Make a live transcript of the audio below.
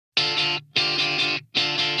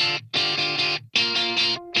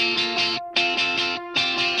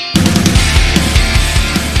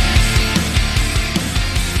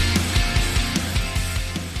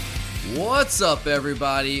What's up,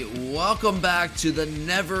 everybody? Welcome back to the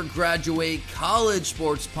Never Graduate College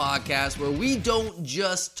Sports Podcast, where we don't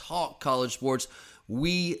just talk college sports,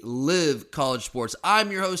 we live college sports.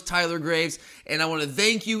 I'm your host, Tyler Graves, and I want to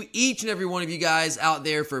thank you, each and every one of you guys out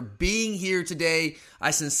there, for being here today.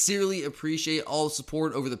 I sincerely appreciate all the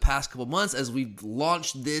support over the past couple months as we've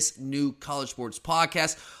launched this new college sports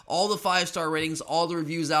podcast. All the 5-star ratings, all the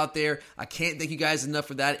reviews out there. I can't thank you guys enough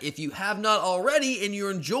for that. If you have not already and you're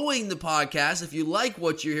enjoying the podcast, if you like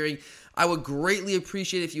what you're hearing, I would greatly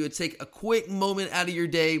appreciate if you would take a quick moment out of your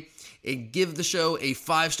day and give the show a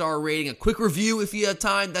 5-star rating, a quick review if you have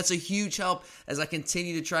time. That's a huge help as I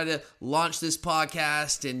continue to try to launch this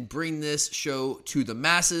podcast and bring this show to the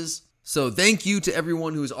masses. So thank you to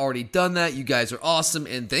everyone who has already done that. You guys are awesome.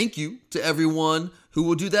 And thank you to everyone who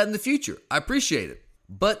will do that in the future. I appreciate it.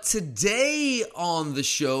 But today on the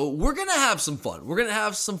show, we're going to have some fun. We're going to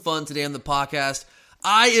have some fun today on the podcast.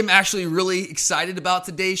 I am actually really excited about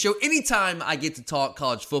today's show. Anytime I get to talk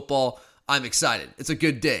college football, I'm excited. It's a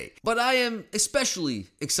good day. But I am especially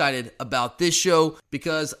excited about this show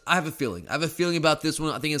because I have a feeling. I have a feeling about this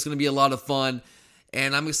one. I think it's going to be a lot of fun,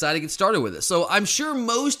 and I'm excited to get started with it. So I'm sure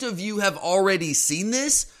most of you have already seen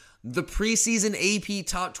this. The preseason AP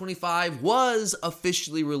Top 25 was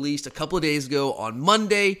officially released a couple of days ago on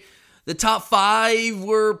Monday. The top 5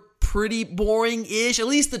 were pretty boring-ish. At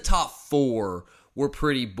least the top 4 were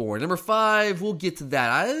pretty boring. Number 5, we'll get to that.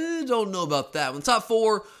 I don't know about that one. Top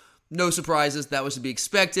 4, no surprises. That was to be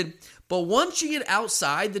expected. But once you get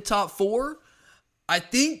outside the top 4, I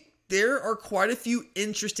think there are quite a few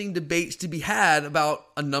interesting debates to be had about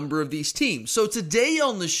a number of these teams. So today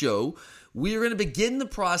on the show, we are going to begin the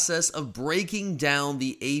process of breaking down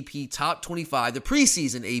the AP Top 25, the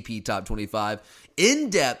preseason AP Top 25, in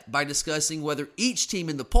depth by discussing whether each team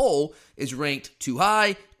in the poll is ranked too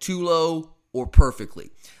high, too low, or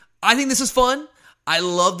perfectly. I think this is fun. I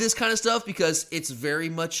love this kind of stuff because it's very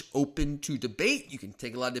much open to debate. You can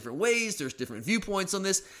take a lot of different ways. There's different viewpoints on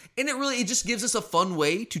this. And it just gives us a fun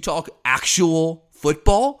way to talk actual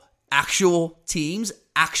football, actual teams,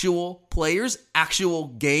 actual players, actual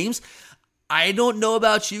games. I don't know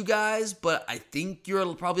about you guys, but I think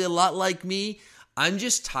you're probably a lot like me. I'm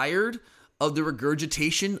just tired of the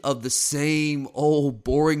regurgitation of the same old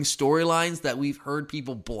boring storylines that we've heard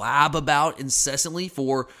people blab about incessantly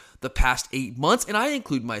for the past 8 months, and I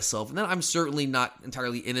include myself in that. I'm certainly not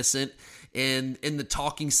entirely innocent in the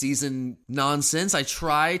talking season nonsense. I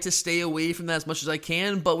try to stay away from that as much as I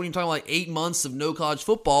can, but when you're talking like 8 months of no college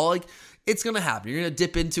football, like, it's going to happen. You're going to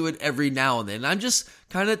dip into it every now and then. And I'm just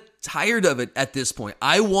kind of tired of it at this point.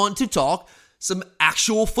 I want to talk some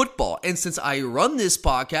actual football. And since I run this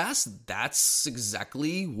podcast, that's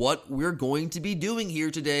exactly what we're going to be doing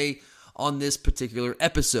here today on this particular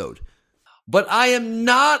episode. But I am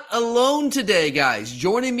not alone today, guys.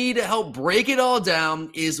 Joining me to help break it all down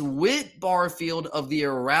is Whit Barfield of the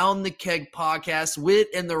Around the Keg podcast. Whit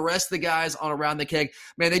and the rest of the guys on Around the Keg,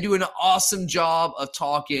 man, they do an awesome job of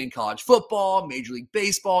talking college football, Major League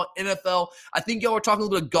Baseball, NFL. I think y'all were talking a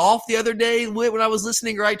little bit of golf the other day, Whit, when I was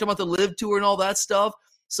listening, right? Talking about the Live Tour and all that stuff.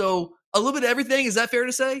 So a little bit of everything. Is that fair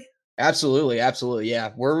to say? Absolutely.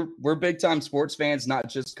 Yeah. We're big time sports fans, not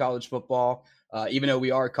just college football. Even though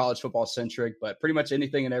we are college football centric, but pretty much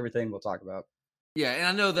anything and everything we'll talk about. Yeah, and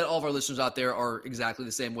I know that all of our listeners out there are exactly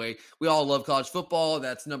the same way. We all love college football.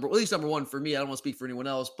 That's at least number one for me. I don't want to speak for anyone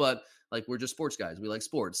else, but like, we're just sports guys. We like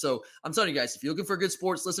sports. So I'm telling you guys, if you're looking for a good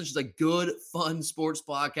sports listen, just a good, fun sports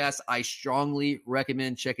podcast, I strongly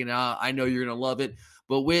recommend checking it out. I know you're going to love it.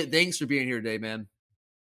 But Whit, thanks for being here today, man.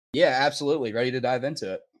 Yeah, absolutely. Ready to dive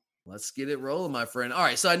into it. Let's get it rolling, my friend. All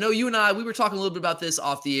right, so I know you and I, we were talking a little bit about this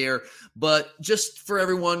off the air, but just for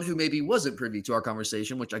everyone who maybe wasn't privy to our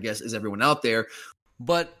conversation, which I guess is everyone out there,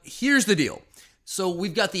 but here's the deal. So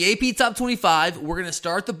we've got the AP Top 25. We're going to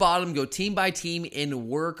start at the bottom, go team by team, and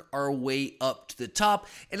work our way up to the top.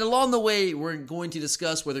 And along the way, we're going to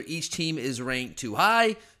discuss whether each team is ranked too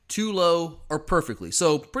high, too low, or perfectly.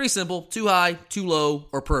 So pretty simple, too high, too low,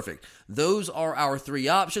 or perfect. Those are our 3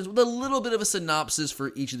 options with a little bit of a synopsis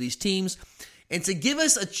for each of these teams. And to give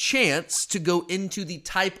us a chance to go into the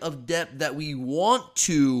type of depth that we want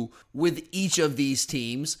to with each of these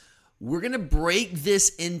teams, we're going to break this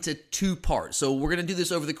into 2 parts. So we're going to do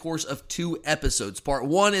this over the course of 2 episodes. Part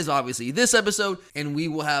 1 is obviously this episode, and we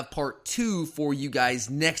will have part 2 for you guys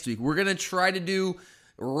next week. We're going to try to do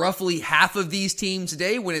roughly half of these teams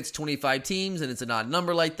today. When it's 25 teams and it's an odd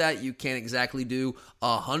number like that, you can't exactly do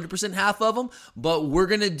 100% half of them, but we're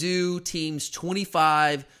going to do teams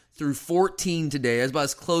 25 through 14 today. That's about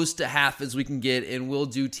as close to half as we can get, and we'll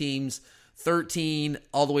do teams 13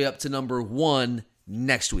 all the way up to number 1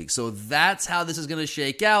 next week. So that's how this is going to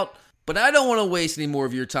shake out. But I don't want to waste any more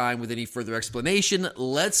of your time with any further explanation.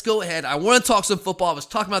 Let's go ahead. I want to talk some football. I was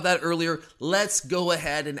talking about that earlier. Let's go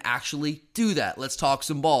ahead and actually do that. Let's talk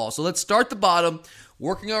some ball. So let's start the bottom,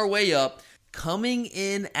 working our way up. Coming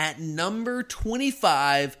in at number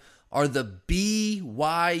 25 are the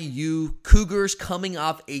BYU Cougars, coming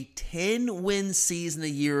off a 10-win season a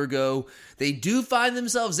year ago. They do find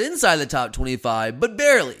themselves inside the top 25, but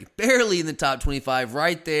barely in the top 25,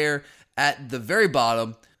 right there at the very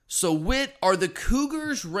bottom. So, Whit, are the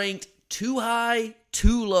Cougars ranked too high,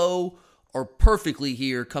 too low, or perfectly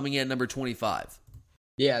here, coming in at number 25?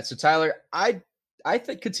 Yeah, so Tyler,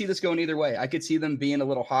 could see this going either way. I could see them being a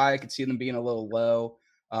little high. I could see them being a little low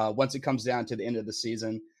once it comes down to the end of the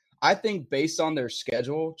season. I think based on their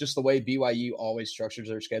schedule, just the way BYU always structures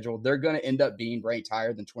their schedule, they're going to end up being ranked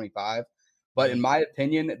higher than 25. But in my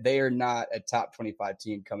opinion, they are not a top 25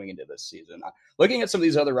 team coming into this season. Looking at some of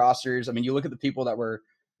these other rosters, I mean, you look at the people that were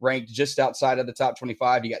ranked just outside of the top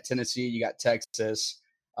 25. You got Tennessee, you got Texas,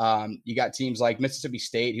 you got teams like Mississippi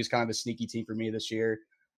State, who's kind of a sneaky team for me this year.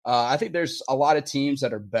 I think there's a lot of teams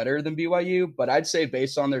that are better than BYU, but I'd say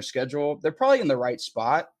based on their schedule, they're probably in the right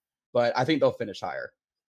spot, but I think they'll finish higher.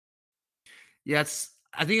 Yeah,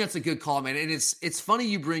 I think that's a good call, man. And it's funny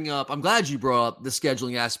you bring up, I'm glad you brought up the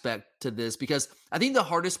scheduling aspect to this, because I think the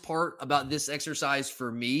hardest part about this exercise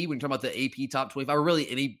for me, when you're talking about the AP top 25, or really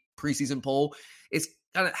any preseason poll, is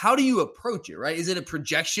kind of how do you approach it, right? Is it a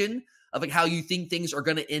projection of like how you think things are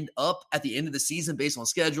going to end up at the end of the season based on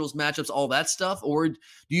schedules, matchups, all that stuff? Or do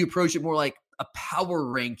you approach it more like a power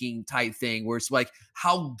ranking type thing where it's like,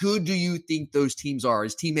 how good do you think those teams are?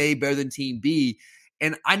 Is team A better than team B?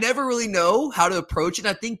 And I never really know how to approach it.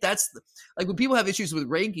 I think that's like when people have issues with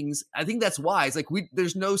rankings, I think that's why it's like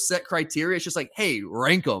there's no set criteria. It's just like, hey,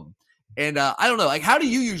 rank them. And I don't know, like, how do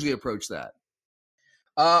you usually approach that?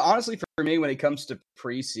 Honestly, for me, when it comes to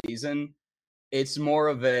preseason, it's more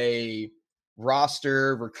of a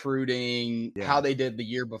roster recruiting, how they did the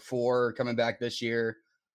year before, coming back this year.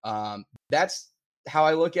 That's how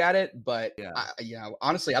I look at it. But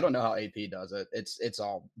honestly, I don't know how AP does it. It's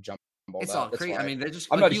all jumbled. It's all crazy. I mean, they're just.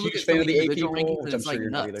 I'm not a huge fan of the AP poll, which I'm sure you're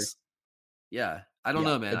not either. Yeah, I don't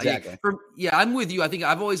know, man. Exactly. I'm with you. I think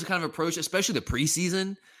I've always kind of approached, especially the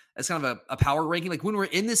preseason, as kind of a power ranking. Like when we're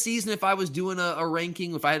in the season, if I was doing a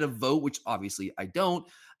ranking, if I had a vote, which obviously I don't,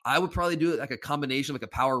 I would probably do it like a combination, like a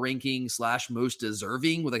power ranking / most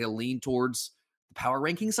deserving, with like a lean towards the power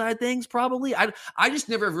ranking side of things. Probably, I just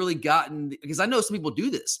never have really gotten, because I know some people do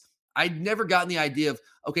this. I'd never gotten the idea of,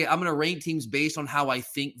 okay, I'm going to rank teams based on how I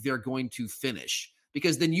think they're going to finish,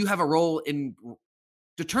 because then you have a role in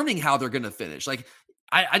determining how they're going to finish. Like,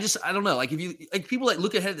 I don't know. Like if you, like people like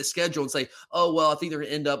look ahead at the schedule and say, oh, well, I think they're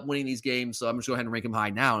going to end up winning these games, so I'm just going to go ahead and rank them high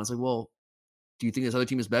now. And it's like, well, do you think this other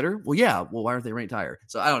team is better? Well, yeah. Well, why aren't they ranked higher?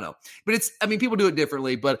 So I don't know. But people do it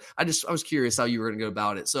differently, but I was curious how you were going to go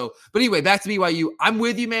about it. So, but anyway, back to BYU. I'm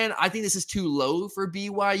with you, man. I think this is too low for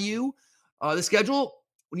BYU. The schedule,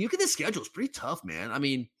 when you look at the schedule, it's pretty tough, man. I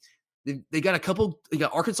mean, they got a couple. You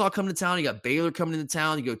got Arkansas coming to town. You got Baylor coming into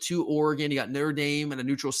town. You go to Oregon. You got Notre Dame at a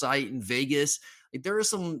neutral site in Vegas. Like there's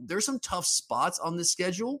some tough spots on this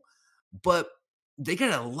schedule, but they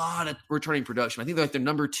got a lot of returning production. I think they're like they're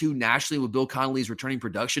number 2 nationally with Bill Connolly's returning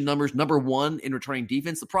production numbers. Number 1 in returning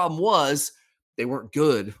defense. The problem was they weren't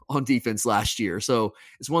good on defense last year. So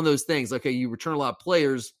it's one of those things. Okay, you return a lot of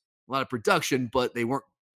players, a lot of production, but they weren't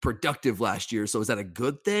productive last year. So is that a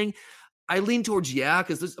good thing? I lean towards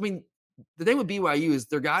because the thing with BYU is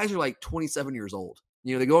their guys are like 27 years old.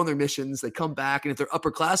 You know, they go on their missions, they come back, and if they're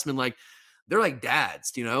upperclassmen, like they're like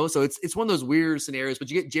dads, you know? So it's one of those weird scenarios.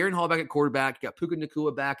 But you get Jaren Hall back at quarterback, you got Puka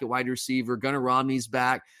Nacua back at wide receiver, Gunnar Romney's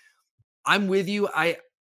back. I'm with you. I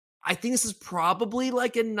think this is probably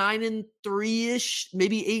like a 9-3-ish,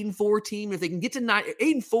 maybe 8-4 team. If they can get to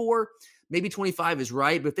 8-4, maybe 25 is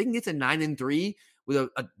right. But if they can get to 9-3 with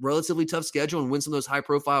a relatively tough schedule and win some of those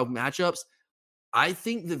high-profile matchups, I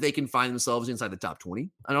think that they can find themselves inside the top 20.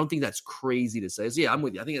 I don't think that's crazy to say. So, yeah, I'm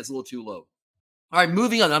with you. I think that's a little too low. All right,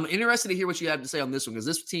 moving on. I'm interested to hear what you have to say on this one, because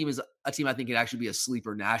this team is a team I think could actually be a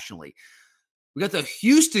sleeper nationally. We got the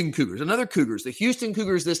Houston Cougars, another Cougars. The Houston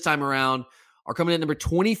Cougars this time around are coming in at number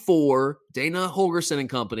 24, Dana Holgerson and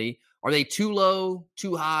company. Are they too low,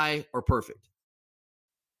 too high, or perfect?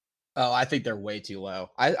 Oh, I think they're way too low.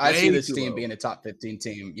 I see this team being a top 15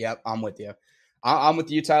 team. Yep, I'm with you. I'm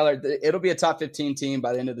with you, Tyler. It'll be a top 15 team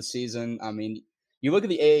by the end of the season. I mean, you look at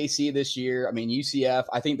the AAC this year. I mean, UCF,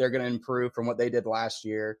 I think they're going to improve from what they did last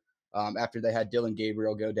year after they had Dylan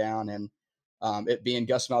Gabriel go down, and it being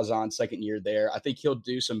Gus Malzahn's second year there. I think he'll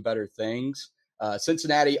do some better things.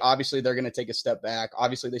 Cincinnati, obviously, they're going to take a step back.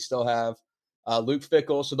 Obviously, they still have Luke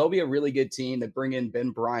Fickell, so they'll be a really good team. They bring in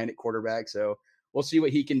Ben Bryant at quarterback, so we'll see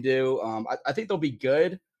what he can do. I think they'll be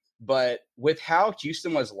good, but with how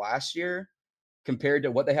Houston was last year compared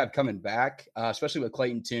to what they have coming back, especially with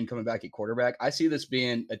Clayton Tune coming back at quarterback, I see this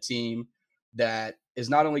being a team that is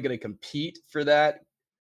not only going to compete for that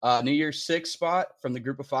New Year's Six spot from the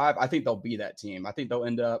group of five. I think they'll be that team. I think they'll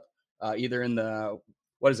end up either in the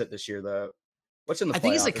what is it this year? What's in the I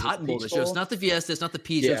think it's playoff? the Is it Cotton Bowl Peach this year. It's Bowl? not the Fiesta. It's not the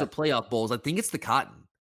Peach. Those Yeah. are playoff bowls. I think it's the Cotton.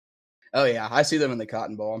 Oh yeah, I see them in the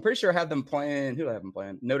Cotton Bowl. I'm pretty sure I have them playing. Who do I have them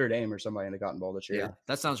playing? Notre Dame or somebody in the Cotton Bowl this Yeah, year.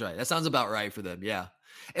 that sounds right. That sounds about right for them. Yeah.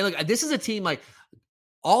 And look, this is a team like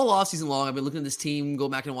all offseason long. I've been looking at this team, go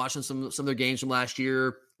back and watching some of their games from last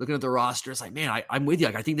year, looking at the roster. It's like, man, I'm with you.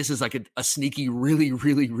 Like, I think this is like a sneaky, really,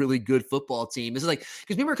 really, really good football team. This is like,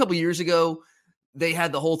 because remember a couple years ago, they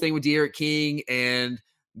had the whole thing with De'Aaron King, and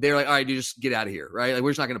they're like, all right, dude, just get out of here, right? Like,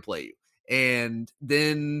 we're just not going to play you. And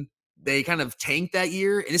then they kind of tanked that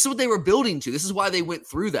year. And this is what they were building to. This is why they went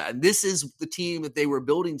through that. And this is the team that they were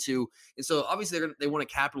building to. And so obviously they want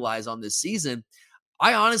to capitalize on this season.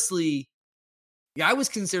 I honestly, I was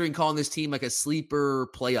considering calling this team like a sleeper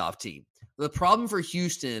playoff team. The problem for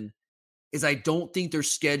Houston is I don't think their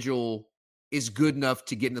schedule is good enough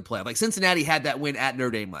to get in the playoff. Like Cincinnati had that win at Notre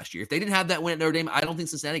Dame last year. If they didn't have that win at Notre Dame, I don't think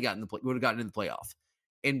Cincinnati would have gotten in the playoff.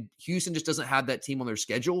 And Houston just doesn't have that team on their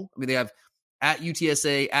schedule. I mean, they have at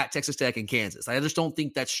UTSA, at Texas Tech, and Kansas. I just don't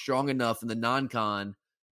think that's strong enough in the non-con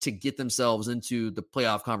to get themselves into the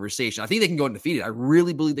playoff conversation. I think they can go undefeated. I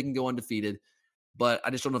really believe they can go undefeated, but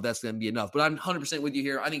I just don't know if that's going to be enough. But I'm 100% with you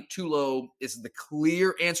here. I think too low is the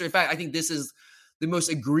clear answer. In fact, I think this is the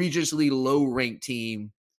most egregiously low-ranked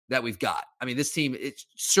team that we've got. I mean, this team, it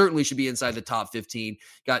certainly should be inside the top 15.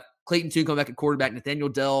 Got Clayton Tune coming back at quarterback, Nathaniel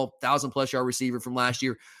Dell, 1,000-plus yard receiver from last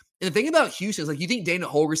year. And the thing about Houston is, like, you think Dana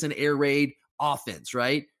Holgorsen air raid offense,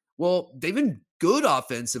 right? Well, they've been good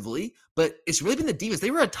offensively, but it's really been the defense.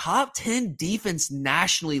 They were a top 10 defense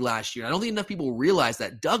nationally last year. I don't think enough people realize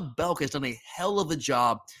that. Doug Belk has done a hell of a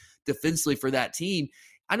job defensively for that team.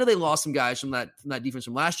 I know they lost some guys from that defense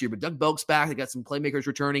from last year, but Doug Belk's back. They got some playmakers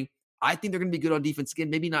returning. I think they're going to be good on defense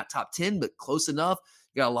again. Maybe not top 10, but close enough.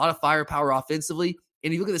 You got a lot of firepower offensively.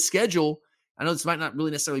 And if you look at the schedule, I know this might not really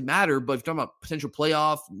necessarily matter, but if you're talking about potential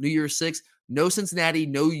playoff, New Year's Six, no Cincinnati,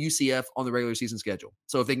 no UCF on the regular season schedule.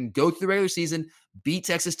 So if they can go through the regular season, beat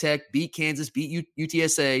Texas Tech, beat Kansas, beat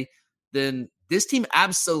UTSA, then this team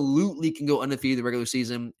absolutely can go undefeated in the regular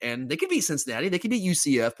season, and they can beat Cincinnati. They can beat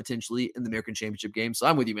UCF potentially in the American Championship game. So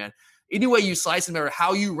I'm with you, man. Any way you slice it, no matter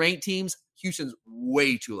how you rank teams, Houston's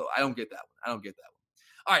way too low. I don't get that one.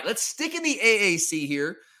 All right, let's stick in the AAC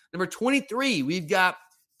here. Number 23, we've got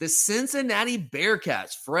the Cincinnati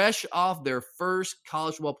Bearcats, fresh off their first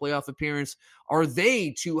college football playoff appearance. Are they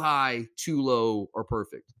too high, too low, or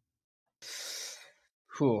perfect?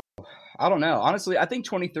 Whew. I don't know. Honestly, I think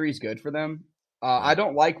 23 is good for them. I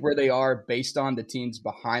don't like where they are based on the teams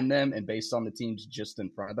behind them and based on the teams just in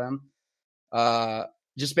front of them,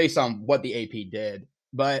 just based on what the AP did.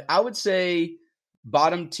 But I would say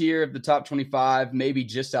bottom tier of the top 25, maybe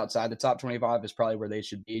just outside the top 25 is probably where they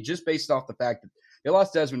should be, just based off the fact that they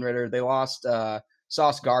lost Desmond Ridder, they lost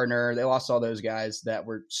Sauce Gardner, they lost all those guys that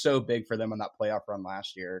were so big for them on that playoff run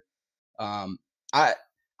last year.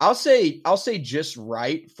 I'll say just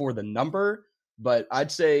right for the number, but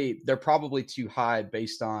I'd say they're probably too high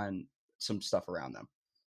based on some stuff around them.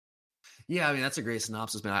 Yeah, I mean, that's a great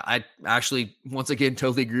synopsis, man. I actually, once again,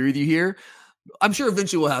 totally agree with you here. I'm sure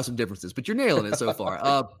eventually we'll have some differences, but you're nailing it so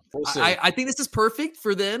far. We'll see. I think this is perfect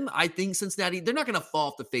for them. I think Cincinnati, they're not going to fall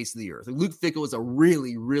off the face of the earth. Like Luke Fickell is a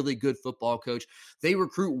really, really good football coach. They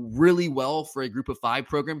recruit really well for a group of five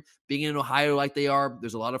program. Being in Ohio like they are,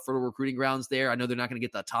 there's a lot of fertile recruiting grounds there. I know they're not going to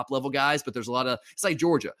get the top level guys, but there's a lot of, it's like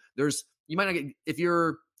Georgia. You might not get, if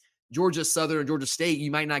you're Georgia Southern or Georgia State, you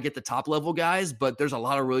might not get the top level guys, but there's a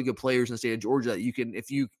lot of really good players in the state of Georgia that you can, if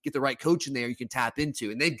you get the right coach in there, you can tap into.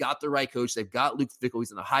 And they've got the right coach. They've got Luke Fickell.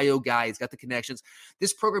 He's an Ohio guy. He's got the connections.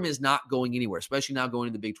 This program is not going anywhere, especially now going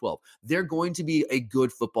to the Big 12. They're going to be a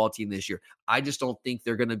good football team this year. I just don't think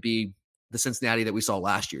they're going to be the Cincinnati that we saw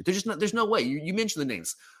last year. There's no way. You mentioned the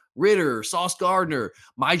names. Ridder, Sauce Gardner,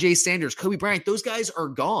 Myjai Sanders, Kobe Bryant. Those guys are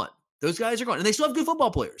gone. And they still have good football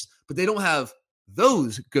players, but they don't have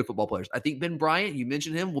those good football players. I think Ben Bryant, you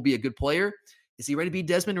mentioned him, will be a good player. Is he ready to be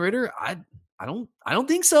Desmond Ridder? I don't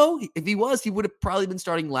think so. If he was, he would have probably been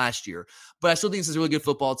starting last year. But I still think this is a really good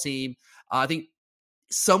football team. I think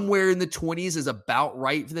somewhere in the 20s is about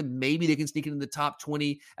right for them. Maybe they can sneak into the top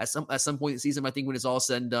 20 at some point in the season. I think when it's all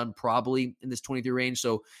said and done, probably in this 23 range.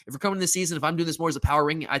 So if we're coming this season, if I'm doing this more as a power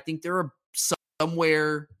ranking, I think there are some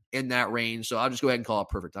somewhere in that range. So I'll just go ahead and call it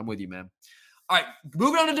perfect. I'm with you, man. All right,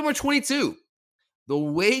 moving on to number 22. The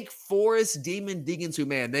Wake Forest Demon Deacons, who,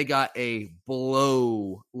 man, they got a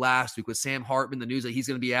blow last week with Sam Hartman. The news that he's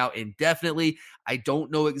going to be out indefinitely. I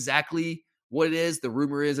don't know exactly what it is. The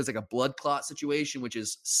rumor is it's like a blood clot situation, which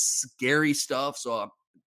is scary stuff. So I'm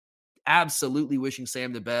absolutely wishing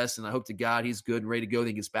Sam the best, and I hope to God he's good and ready to go. Then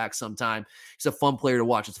he gets back sometime. He's a fun player to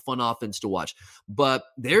watch. It's a fun offense to watch. But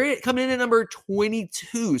they're coming in at number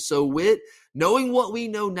 22. So with knowing what we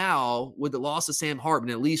know now with the loss of Sam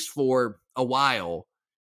Hartman, at least for a while,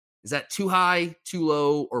 is that too high, too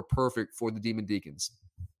low, or perfect for the Demon Deacons?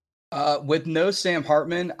 With no Sam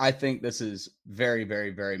Hartman, I think this is very, very,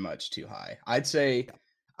 very much too high. I'd say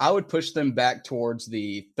I would push them back towards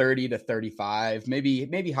the 30 to 35,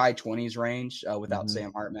 maybe high 20s range without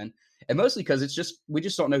Sam Hartman. And mostly because we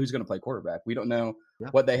just don't know who's going to play quarterback. We don't know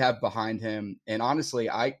what they have behind him. And honestly,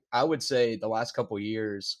 I would say the last couple of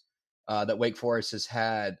years that Wake Forest has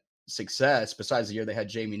had success, besides the year they had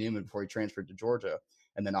Jamie Newman before he transferred to Georgia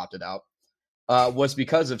and then opted out, was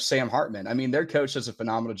because of Sam Hartman. I mean, their coach does a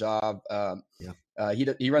phenomenal job.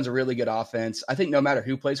 He runs a really good offense. I think no matter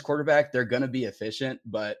who plays quarterback, they're going to be efficient.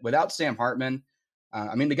 But without Sam Hartman,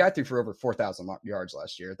 I mean, the guy threw for over 4,000 yards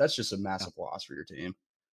last year. That's just a massive loss for your team.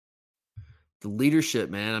 The leadership,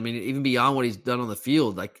 man. I mean, even beyond what he's done on the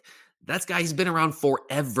field, like that's guy he's been around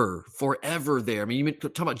forever there. I mean, you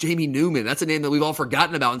talk about Jamie Newman. That's a name that we've all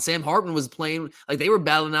forgotten about. And Sam Hartman was playing, like they were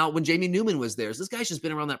battling out when Jamie Newman was there. So this guy's just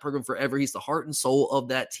been around that program forever. He's the heart and soul of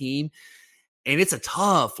that team. And it's a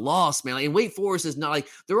tough loss, man. And Wake Forest is not like,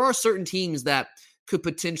 there are certain teams that could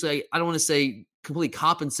potentially, I don't want to say completely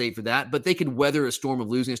compensate for that, but they could weather a storm of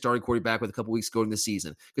losing a starting quarterback with a couple weeks going in the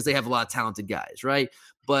season because they have a lot of talented guys, right?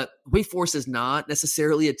 But Wake Forest is not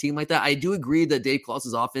necessarily a team like that. I do agree that Dave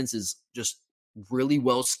Claus's offense is just really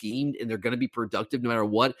well schemed and they're going to be productive no matter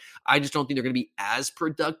what. I just don't think they're going to be as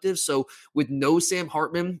productive. So with no Sam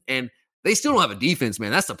Hartman, and they still don't have a defense,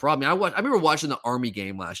 man. That's the problem. I remember watching the Army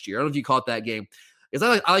game last year. I don't know if you caught that game.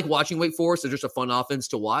 Because I like watching Wake Forest. They're just a fun offense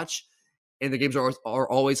to watch. And the games are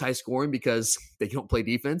always high scoring because they don't play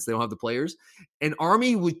defense. They don't have the players. And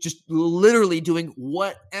Army was just literally doing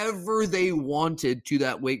whatever they wanted to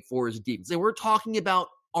that Wake Forest defense. And we're talking about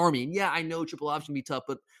Army. And yeah, I know triple option can be tough,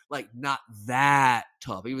 but like not that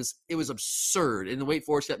tough. It was absurd. And the Wake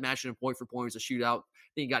Forest kept matching him point for point. It was a shootout.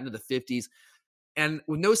 I think it got into the 50s. And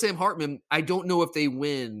with no Sam Hartman, I don't know if they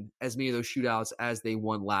win as many of those shootouts as they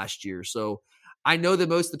won last year. So I know that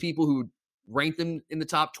most of the people who ranked them in the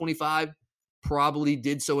top 25 probably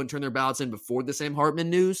did so and turned their ballots in before the Sam Hartman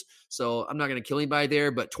news. So I'm not going to kill anybody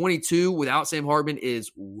there. But 22 without Sam Hartman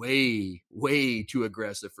is way, way too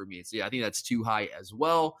aggressive for me. So yeah, I think that's too high as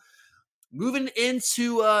well. Moving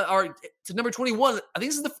into to number 21, I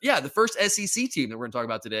think this is the first SEC team that we're going to talk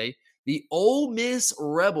about today. The Ole Miss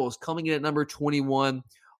Rebels coming in at number 21.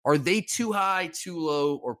 Are they too high, too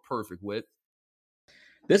low, or perfect, Whit?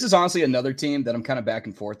 This is honestly another team that I'm kind of back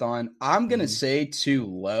and forth on. I'm going to say too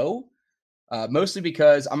low, mostly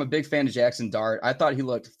because I'm a big fan of Jackson Dart. I thought he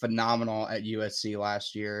looked phenomenal at USC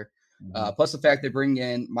last year. Plus the fact they bring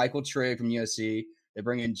in Michael Trigg from USC. They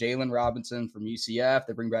bring in Jalen Robinson from UCF.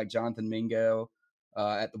 They bring back Jonathan Mingo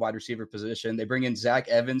at the wide receiver position. They bring in Zach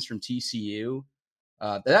Evans from TCU.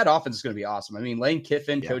 That offense is going to be awesome. I mean, Lane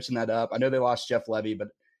Kiffin coaching that up. I know they lost Jeff Levy, but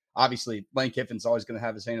obviously Lane Kiffin's always going to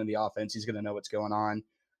have his hand in the offense. He's going to know what's going on.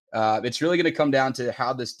 It's really going to come down to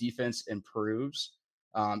how this defense improves,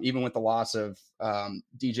 even with the loss of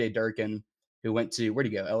DJ Durkin, who went to, where'd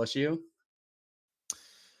he go, LSU?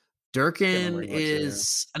 Durkin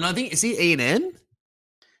is, and I think, is he A&M?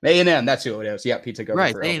 A&M, that's who it is. Yeah, he took over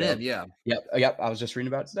right, for A&M, yeah. Yep, I was just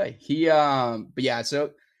reading about it today. But yeah, so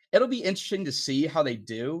it'll be interesting to see how they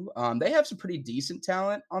do. They have some pretty decent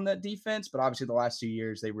talent on that defense, but obviously the last 2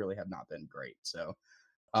 years they really have not been great. So,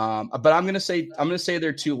 but I'm gonna say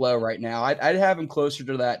they're too low right now. I'd have them closer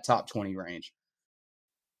to that top 20 range.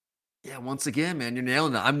 Yeah, once again, man, you're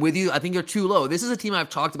nailing it. I'm with you. I think they're too low. This is a team I've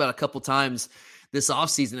talked about a couple times this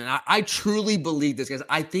offseason, and I truly believe this, guys.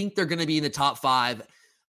 I think they're going to be in the top 5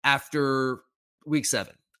 after week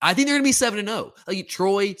 7. I think they're going to be 7-0. Like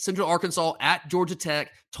Troy, Central Arkansas, at Georgia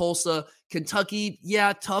Tech, Tulsa, Kentucky,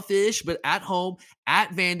 yeah, tough-ish, but at home, at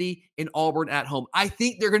Vandy, and Auburn at home. I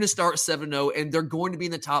think they're going to start 7-0, and they're going to be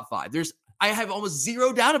in the top 5. I have almost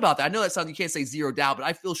zero doubt about that. I know that sounds, you can't say zero doubt, but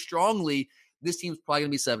I feel strongly this team's probably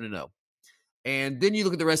going to be 7-0. And then you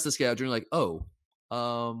look at the rest of the schedule, and you're like,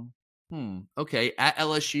 okay, at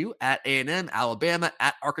LSU, at A&M, Alabama,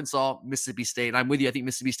 at Arkansas, Mississippi State. And I'm with you. I think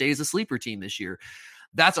Mississippi State is a sleeper team this year.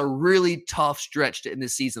 That's a really tough stretch to end the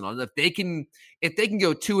season on. If they can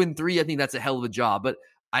go 2-3, I think that's a hell of a job. But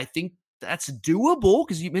I think that's doable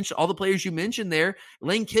because you mentioned all the players you mentioned there.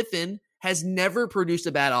 Lane Kiffin has never produced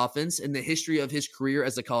a bad offense in the history of his career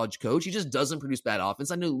as a college coach. He just doesn't produce bad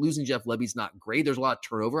offense. I know losing Jeff Lebby's not great. There's a lot of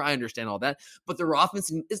turnover. I understand all that. But their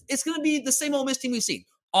offense, it's going to be the same Ole Miss team we've seen.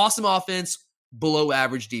 Awesome offense, below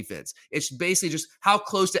average defense. It's basically just how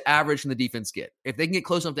close to average can the defense get. If they can get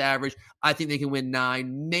close enough to average, I think they can win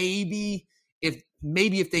 9. Maybe if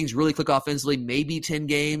things really click offensively, maybe 10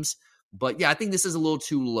 games. But yeah, I think this is a little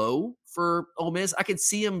too low for Ole Miss. I could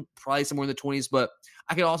see him probably somewhere in the 20s, but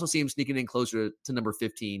I could also see him sneaking in closer to number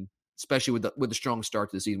 15, especially with the strong start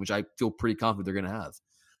to the season, which I feel pretty confident they're going to have.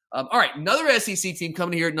 All right, another SEC team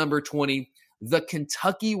coming here at number 20, the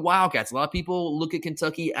Kentucky Wildcats. A lot of people look at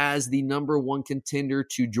Kentucky as the number 1 contender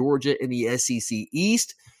to Georgia in the SEC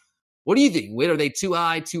East. What do you think? Wait, are they too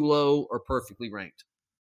high, too low, or perfectly ranked?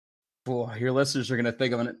 Boy, your listeners are going to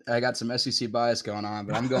think I got some SEC bias going on,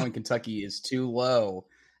 but I'm going Kentucky is too low.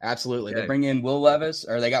 Absolutely. Okay. They bring in Will Levis,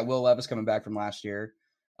 or they got Will Levis coming back from last year.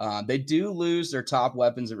 They do lose their top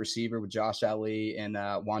weapons at receiver with Josh Ali and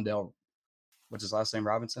Wandale. What's his last name?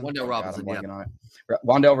 Robinson? Wandale Robinson, God, on it.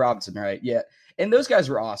 Wandale Robinson, right? Yeah. And those guys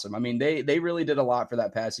were awesome. I mean, they really did a lot for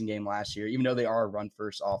that passing game last year, even though they are a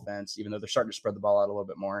run-first offense, even though they're starting to spread the ball out a little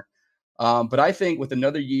bit more. But I think with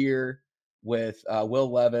another year with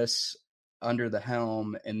Will Levis under the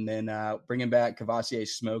helm and then bringing back Cavassier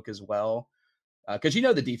Smoke as well, because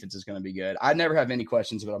the defense is going to be good. I never have any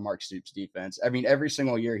questions about Mark Stoops' defense. I mean, every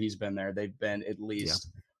single year he's been there, they've been at least,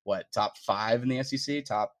 top 5 in the SEC,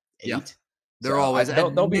 top 8? Yeah. They're always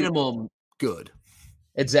at minimum good.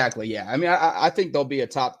 Exactly, yeah. I mean, I think they'll be a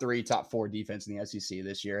top 3, top 4 defense in the SEC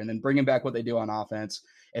this year. And then bringing back what they do on offense,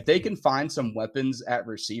 if they can find some weapons at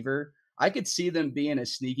receiver, I could see them being a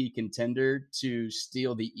sneaky contender to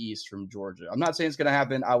steal the East from Georgia. I'm not saying it's going to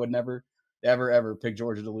happen. I would never, ever pick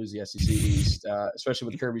Georgia to lose the SEC East, especially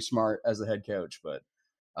with Kirby Smart as the head coach. But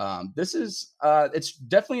this is it's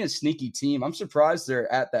definitely a sneaky team. I'm surprised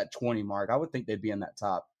they're at that 20 mark. I would think they'd be in that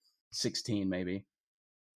top 16 maybe.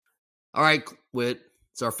 All right, Whit.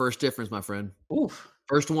 It's our first difference, my friend. Oof.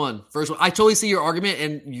 First one. I totally see your argument,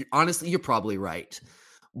 and honestly, you're probably right.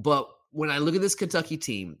 But when I look at this Kentucky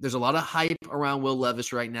team, there's a lot of hype around Will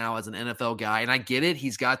Levis right now as an NFL guy, and I get it.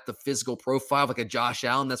 He's got the physical profile like a Josh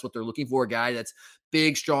Allen. That's what they're looking for, a guy that's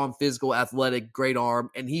big, strong, physical, athletic, great arm,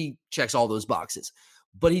 and he checks all those boxes.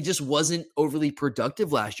 But he just wasn't overly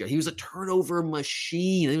productive last year. He was a turnover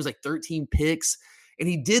machine. He was like 13 picks. And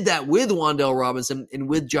he did that with Wandale Robinson and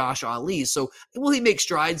with Josh Ali. So will he make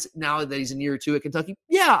strides now that he's in year 2 at Kentucky?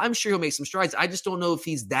 Yeah, I'm sure he'll make some strides. I just don't know if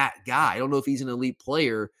he's that guy. I don't know if he's an elite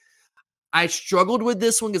player. I struggled with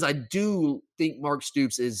this one because I do think Mark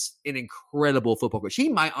Stoops is an incredible football coach. He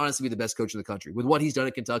might honestly be the best coach in the country. With what he's done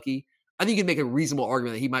at Kentucky, I think you can make a reasonable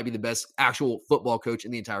argument that he might be the best actual football coach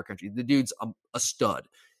in the entire country. The dude's a stud.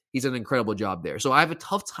 He's done an incredible job there. So I have a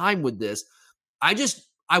tough time with this. I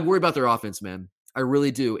worry about their offense, man. I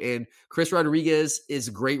really do. And Chris Rodriguez is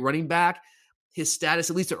a great running back. His status,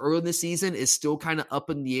 at least early in the season, is still kind of up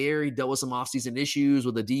in the air. He dealt with some offseason issues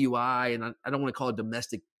with a DUI, and I don't want to call it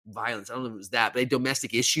domestic violence. I don't know if it was that, but a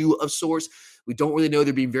domestic issue of sorts. We don't really know.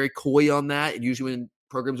 They're being very coy on that. And usually when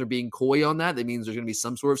programs are being coy on that, that means there's going to be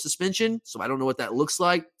some sort of suspension. So I don't know what that looks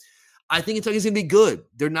like. I think Kentucky's going to be good.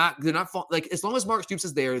 They're not like, as long as Mark Stoops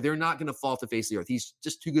is there, they're not going to fall off the face of the earth. He's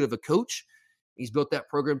just too good of a coach. He's built that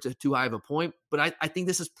program to too high of a point. But I think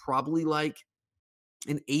this is probably like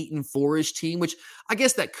an 8-4-ish team, which I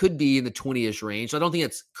guess that could be in the 20-ish range. So I don't think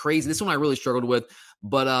it's crazy. This one I really struggled with,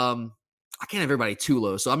 but I can't have everybody too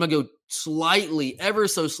low. So I'm going to go ever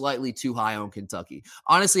so slightly too high on Kentucky.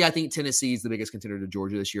 Honestly, I think Tennessee is the biggest contender to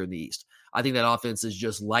Georgia this year in the East. I think that offense is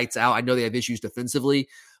just lights out. I know they have issues defensively,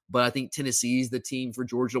 but I think Tennessee is the team for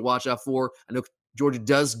Georgia to watch out for. I know Georgia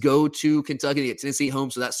does go to Kentucky to get Tennessee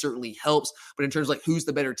home, so that certainly helps. But in terms of like who's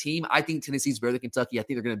the better team, I think Tennessee's better than Kentucky. I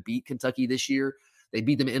think they're going to beat Kentucky this year. They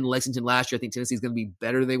beat them in Lexington last year. I think Tennessee's going to be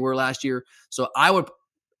better than they were last year. So I would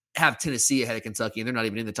have Tennessee ahead of Kentucky, and they're not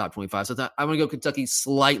even in the top 25. So I'm going to go Kentucky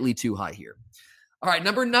slightly too high here. All right,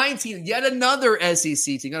 number 19, yet another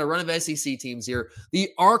SEC team. Got a run of SEC teams here. The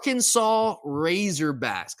Arkansas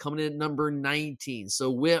Razorbacks coming in at number 19.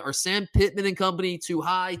 So are Sam Pittman and company too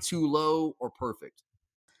high, too low, or perfect?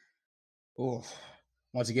 Oh,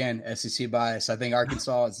 once again, SEC bias. I think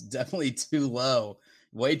Arkansas is definitely too low,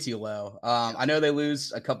 way too low. I know they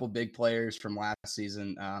lose a couple big players from last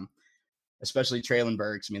season, especially Traylon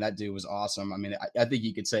Burks. I mean, that dude was awesome. I mean, I think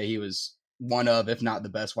you could say he was one of, if not the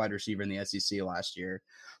best wide receiver in the SEC last year.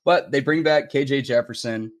 But they bring back KJ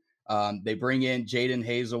Jefferson. They bring in Jaden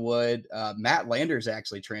Hazelwood. Matt Landers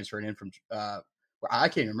actually transferred in from I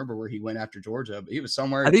can't remember where he went after Georgia, but he was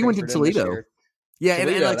somewhere. I He think he went to transferred in this Toledo. year. Yeah, and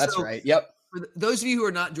Toledo, like that's so. right. Yep. For those of you who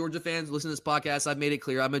are not Georgia fans, listen to this podcast. I've made it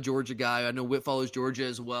clear I'm a Georgia guy. I know Whit follows Georgia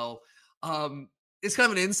as well. It's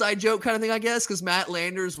kind of an inside joke kind of thing, I guess, because Matt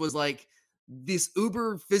Landers was like this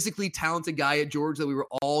uber physically talented guy at Georgia that we were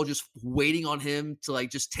all just waiting on him to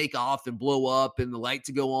like just take off and blow up and the light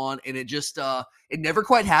to go on. And it just it never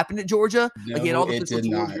quite happened at Georgia. Like he had No, all the it physical did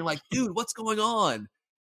tools. not. And you're like, dude, what's going on?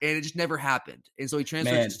 And it just never happened. And so he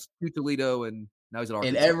transferred Man, to Toledo, and now he's at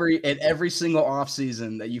in Arkansas. every single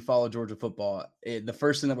offseason that you follow Georgia football, the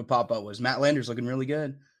first thing that would pop up was Matt Landers looking really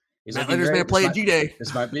good. He's Matt looking Landers great. made a play at G-Day.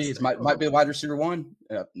 This might be the wide receiver one.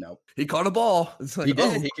 No, He caught a ball. It's like, he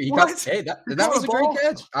did. He what? got. Hey, that He was caught a a great ball?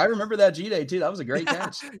 catch. I remember that G-Day too. That was a great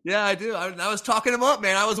catch. Yeah, I do. I was talking him up,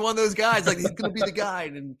 man. I was one of those guys like he's going to be the guy,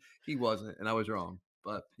 and he wasn't, and I was wrong.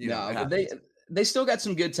 But But they still got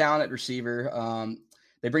some good talent at receiver.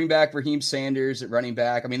 They bring back Raheem Sanders at running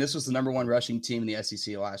back. I mean, this was the number one rushing team in the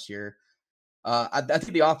SEC last year. I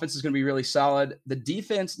think the offense is going to be really solid. The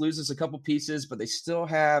defense loses a couple pieces, but they still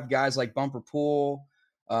have guys like Bumper Pool.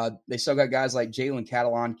 They still got guys like Jalen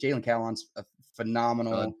Catalon. Jalen Catalon's a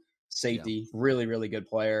phenomenal safety, really, really good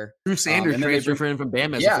player. Drew Sanders transferred in from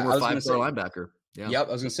Bama as a former 5-star linebacker. Yeah. Yep,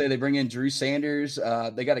 I was going to say they bring in Drew Sanders.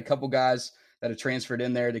 They got a couple guys that have transferred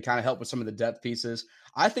in there to kind of help with some of the depth pieces.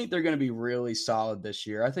 I think they're going to be really solid this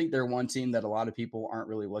year. I think they're one team that a lot of people aren't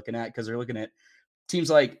really looking at because they're looking at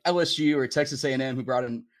teams like LSU or Texas A&M who brought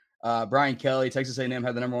in Brian Kelly. Texas A&M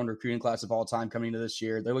had the number one recruiting class of all time coming into this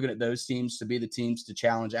year. They're looking at those teams to be the teams to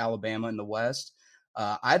challenge Alabama in the West.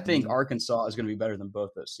 I think Arkansas is going to be better than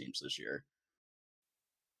both those teams this year.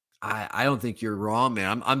 I don't think you're wrong,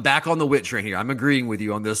 man. I'm back on the Whit train here. I'm agreeing with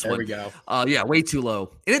you on this one. There we go. Yeah, way too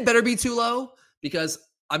low. And it better be too low because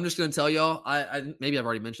I'm just going to tell y'all, I maybe I've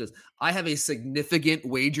already mentioned this. I have a significant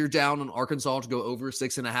wager down on Arkansas to go over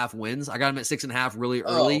 6.5 wins. I got them at 6.5 really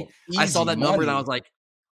early. I saw that number and I was like,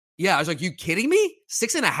 you kidding me?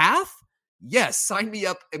 6.5? Yes, sign me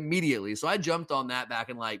up immediately. So I jumped on that back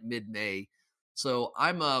in like mid-May. So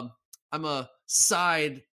I'm a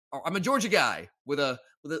Georgia guy with a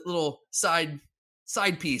little side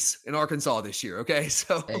piece in Arkansas this year. Okay,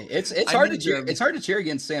 so hey, it's hard to cheer. It's hard to cheer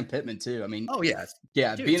against Sam Pittman too. I mean, dude,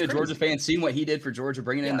 being a Georgia fan, seeing what he did for Georgia,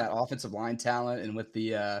 bringing in that offensive line talent, and with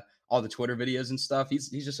the all the Twitter videos and stuff, he's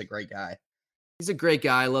just a great guy. He's a great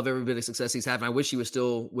guy. I love every bit of success he's having. I wish he was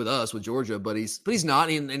still with us with Georgia, but he's not.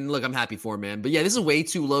 And look, I'm happy for him, man. But yeah, this is way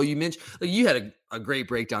too low. You mentioned you had a great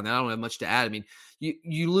breakdown there. I don't have much to add. I mean,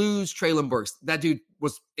 you lose Traylon Burks. That dude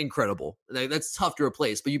was incredible. That's tough to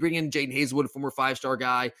replace. But you bring in Jaden Hazelwood, a former 5-star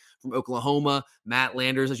guy from Oklahoma, Matt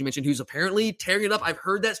Landers, as you mentioned, who's apparently tearing it up. I've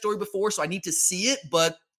heard that story before, so I need to see it.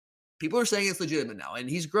 But people are saying it's legitimate now, and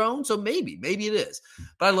he's grown, so maybe it is.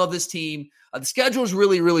 But I love this team. The schedule is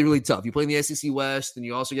really, really, really tough. You play in the SEC West, and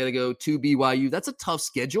you also got to go to BYU. That's a tough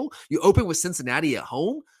schedule. You open with Cincinnati at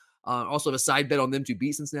home. Also have a side bet on them to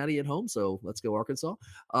beat Cincinnati at home, so let's go Arkansas.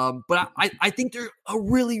 But I think they're a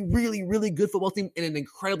really, really, really good football team and an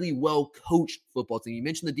incredibly well-coached football team. You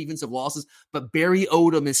mentioned the defensive losses, but Barry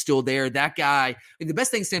Odom is still there. That guy, the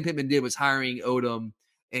best thing Sam Pittman did was hiring Odom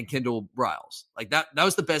and Kendall Briles. Like that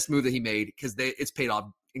was the best move that he made because it's paid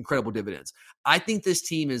off incredible dividends. I think this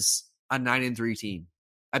team is a 9-3 team.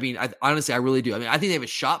 I mean, honestly, I really do. I mean, I think they have a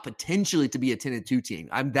shot potentially to be a 10-2 team.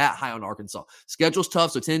 I'm that high on Arkansas. Schedule's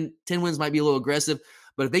tough, so 10 wins might be a little aggressive.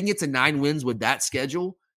 But if they can get to 9 wins with that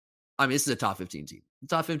schedule, I mean, this is a top 15 team.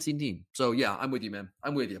 Top 15 team. So, yeah, I'm with you, man.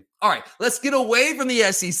 I'm with you. All right, let's get away from the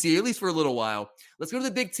SEC, at least for a little while. Let's go to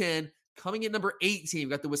the Big Ten. Coming at number 18, we've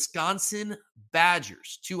got the Wisconsin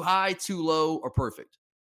Badgers. Too high, too low, or perfect?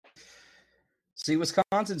 See,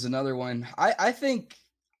 Wisconsin's another one. I think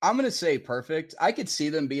I'm going to say perfect. I could see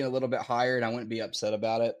them being a little bit higher, and I wouldn't be upset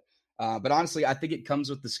about it. But honestly, I think it comes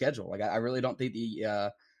with the schedule. Like, I really don't think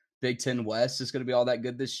the Big Ten West is going to be all that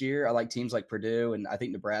good this year. I like teams like Purdue, and I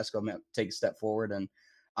think Nebraska will take a step forward, and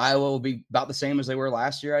Iowa will be about the same as they were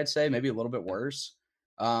last year, I'd say, maybe a little bit worse.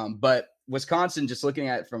 But Wisconsin, just looking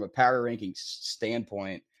at it from a power ranking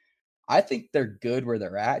standpoint, I think they're good where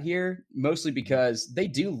they're at here, mostly because they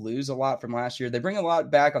do lose a lot from last year. They bring a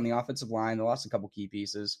lot back on the offensive line. They lost a couple key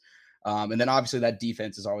pieces. And then obviously that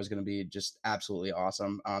defense is always going to be just absolutely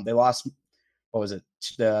awesome. They lost, what was it?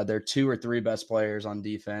 Their 2 or 3 best players on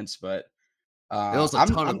defense, but they lost a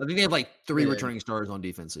ton. I think they have like 3 returning stars on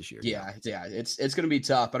defense this year. Yeah. It's going to be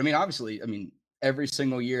tough. But I mean, obviously, every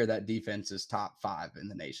single year that defense is top 5 in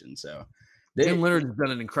the nation. So Tim Leonard has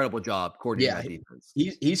done an incredible job coordinating that defense.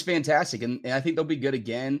 He's fantastic, and I think they'll be good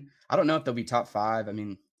again. I don't know if they'll be top 5. I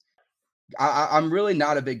mean, I'm really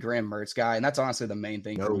not a big Graham Mertz guy, and that's honestly the main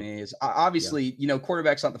thing for No. me. Is Yeah. obviously,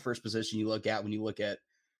 quarterback's not the first position you look at when you look at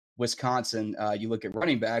Wisconsin. You look at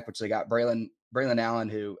running back, which they got Braylon Allen,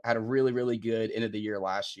 who had a really really good end of the year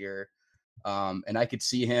last year, and I could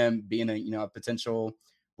see him being a potential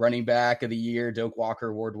running back of the year, Doak Walker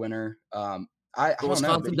Award winner. I But don't know, but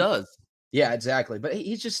Wisconsin does. yeah, exactly. But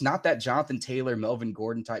he's just not that Jonathan Taylor, Melvin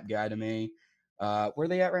Gordon type guy to me. Where are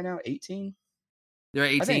they at right now? 18? They're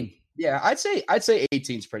I think, 18. yeah, I'd say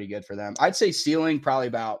 18 is pretty good for them. I'd say ceiling probably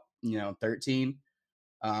about 13.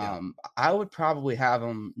 Yeah. I would probably have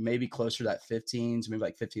them maybe closer to that 15s, maybe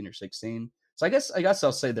like 15 or 16. So I guess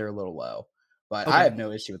I'll say they're a little low, but I Okay. have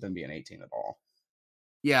no issue with them being 18 at all.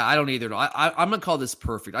 Yeah, I don't either. No, I'm gonna call this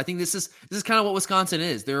perfect. I think this is kind of what Wisconsin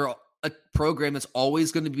is. They're a program that's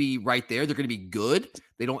always going to be right there. They're going to be good.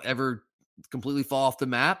 They don't ever completely fall off the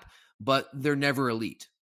map, but they're never elite.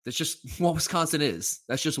 That's just what Wisconsin is.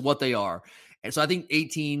 That's just what they are. And so I think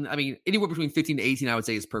 18. I mean, anywhere between 15 to 18, I would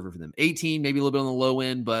say is perfect for them. 18, maybe a little bit on the low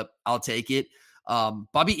end, but I'll take it.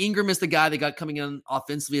 Bobby Ingram is the guy they got coming in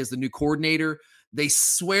offensively as the new coordinator. They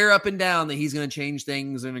swear up and down that he's going to change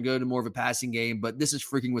things and go to more of a passing game, but this is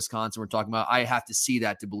freaking Wisconsin we're talking about. I have to see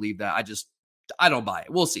that to believe that. I don't buy it.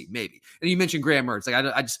 We'll see, maybe. And you mentioned Graham Mertz. Like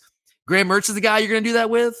I just Graham Mertz is the guy you're going to do that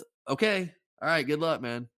with. Okay, all right, good luck,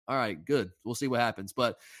 man. All right, good. We'll see what happens.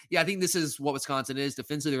 But yeah, I think this is what Wisconsin is.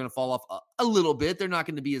 Defensively, they're going to fall off a little bit. They're not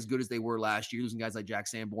going to be as good as they were last year, losing guys like Jack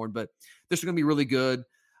Sanborn, but they're still going to be really good.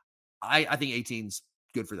 I think 18's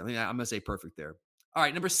good for them. I mean, I'm going to say perfect there. All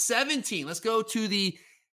right, number 17. Let's go to the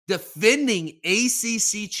defending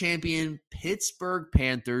ACC champion Pittsburgh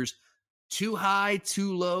Panthers. Too high,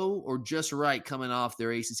 too low, or just right coming off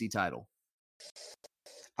their ACC title?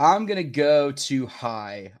 I'm going to go too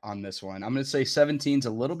high on this one. I'm going to say 17's a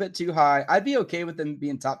little bit too high. I'd be okay with them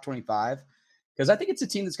being top 25 because I think it's a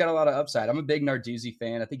team that's got a lot of upside. I'm a big Narduzzi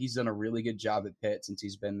fan. I think he's done a really good job at Pitt since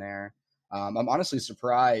he's been there. I'm honestly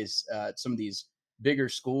surprised some of these bigger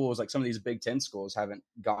schools, like some of these Big Ten schools, haven't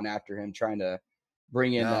gone after him trying to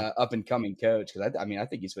bring in No. up and coming coach. Because I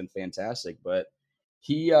think he's been fantastic. But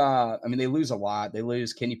they lose a lot. They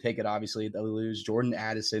lose Kenny Pickett, obviously. They lose Jordan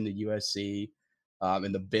Addison to USC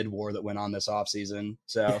in the bid war that went on this offseason.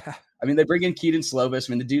 So, Yeah. they bring in Keaton Slovis.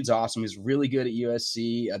 The dude's awesome. He's really good at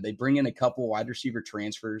USC. They bring in a couple wide receiver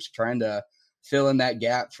transfers, trying to fill in that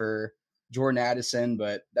gap for Jordan Addison.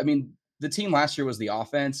 But, the team last year was the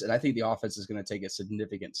offense, and I think the offense is going to take a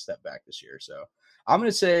significant step back this year. So I'm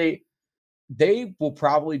going to say they will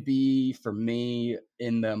probably be, for me,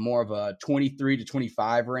 in the more of a 23 to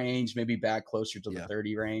 25 range, maybe back closer to the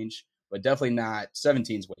 30 range, but definitely not.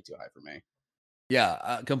 17 is way too high for me.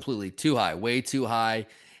 Yeah, completely. Too high, way too high.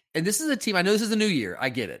 And this is a team, I know this is a new year. I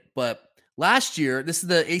get it. But last year, this is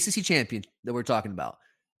the ACC champion that we're talking about.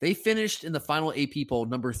 They finished in the final AP poll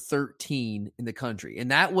number 13 in the country. And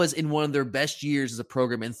that was in one of their best years as a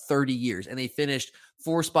program in 30 years. And they finished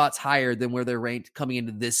 4 spots higher than where they're ranked coming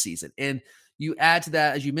into this season. And you add to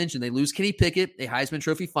that, as you mentioned, they lose Kenny Pickett, a Heisman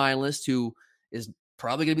Trophy finalist who is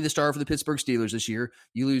probably going to be the star for the Pittsburgh Steelers this year.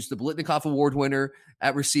 You lose the Blitnikoff Award winner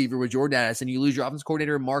at receiver with Jordan Addison. You lose your offensive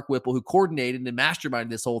coordinator, Mark Whipple, who coordinated and masterminded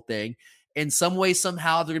this whole thing. In some way,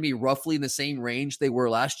 somehow, they're going to be roughly in the same range they were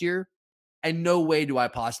last year. And no way do I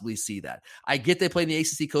possibly see that. I get they play in the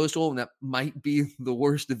ACC Coastal, and that might be the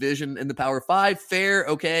worst division in the Power 5. Fair,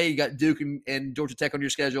 okay. You got Duke and Georgia Tech on your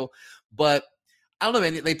schedule. But I don't know,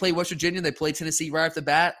 man. They play West Virginia. They play Tennessee right off the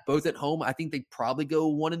bat, both at home. I think they probably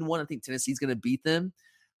go 1-1. I think Tennessee's going to beat them.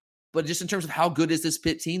 But just in terms of how good is this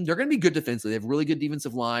Pitt team, they're going to be good defensively. They have really good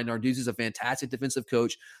defensive line. Narduzzi's a fantastic defensive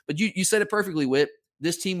coach. But you said it perfectly, Whit.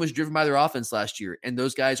 This team was driven by their offense last year, and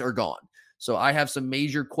those guys are gone. So I have some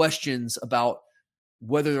major questions about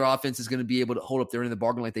whether their offense is going to be able to hold up their end of the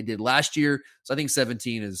bargain like they did last year. So I think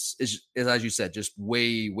 17 is as you said, just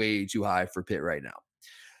way, way too high for Pitt right now.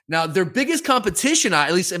 Now, their biggest competition,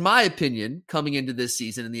 at least in my opinion, coming into this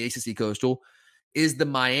season in the ACC Coastal is the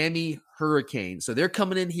Miami Hurricanes. So they're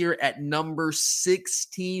coming in here at number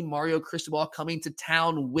 16. Mario Cristobal coming to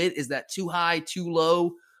town. Whit, is that too high, too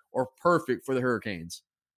low, or perfect for the Hurricanes?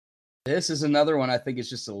 This is another one I think is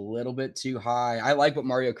just a little bit too high. I like what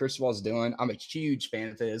Mario Cristobal is doing. I'm a huge fan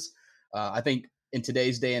of his. I think in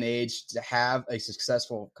today's day and age, to have a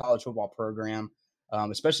successful college football program,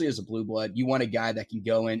 especially as a blue blood, you want a guy that can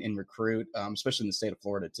go in and recruit, especially in the state of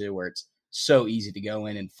Florida too, where it's so easy to go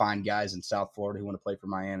in and find guys in South Florida who want to play for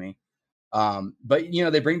Miami. But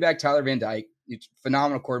they bring back Tyler Van Dyke,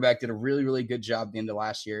 phenomenal quarterback, did a really, really good job at the end of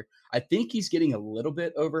last year. I think he's getting a little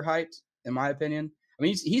bit overhyped, in my opinion.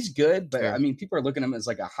 He's good, but Fair. people are looking at him as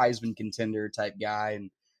like a Heisman contender type guy and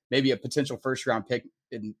maybe a potential first round pick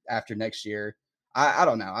after next year. I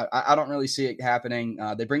don't know. I don't really see it happening.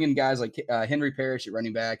 They bring in guys like Henry Parrish at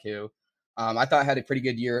running back, who I thought had a pretty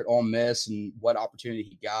good year at Ole Miss, and what opportunity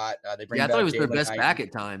he got. They bring Yeah, I thought he back was their Jalen best Knight. back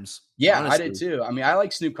at times. Yeah, I did Honestly. too. I mean, I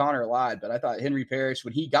like Snoop Connor a lot, but I thought Henry Parrish,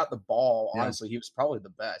 when he got the ball, Yeah, honestly, he was probably the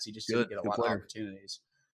best. He just didn't get a good lot of player. opportunities.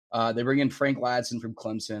 They bring in Frank Ladson from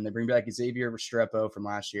Clemson. They bring back Xavier Restrepo from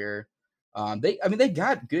last year. They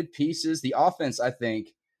got good pieces. The offense, I think,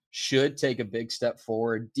 should take a big step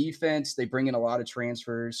forward. Defense, they bring in a lot of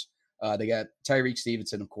transfers. They got Tyreek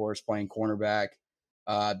Stevenson, of course, playing cornerback.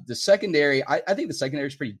 The secondary, I think the secondary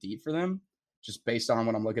is pretty deep for them, just based on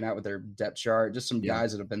what I'm looking at with their depth chart. Just some Yeah.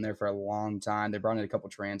 guys that have been there for a long time. They brought in a couple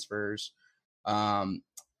transfers.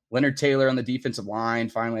 Leonard Taylor on the defensive line.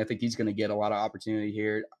 Finally, I think he's going to get a lot of opportunity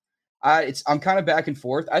here. I'm kind of back and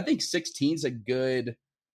forth. I think 16 is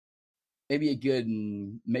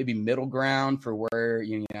maybe middle ground for where,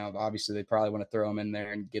 obviously they probably want to throw him in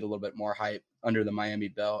there and get a little bit more hype under the Miami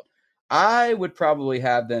belt. I would probably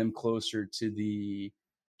have them closer to the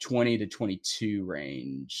 20 to 22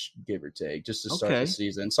 range, give or take, just to start the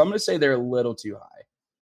season. So I'm going to say they're a little too high.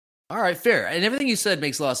 All right, fair. And everything you said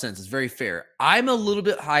makes a lot of sense. It's very fair. I'm a little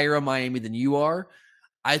bit higher on Miami than you are.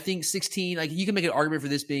 I think 16, like you can make an argument for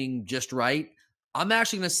this being just right. I'm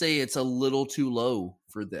actually going to say it's a little too low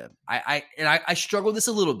for them. I struggle with this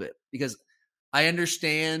a little bit because I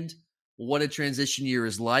understand what a transition year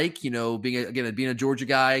is like. Being a Georgia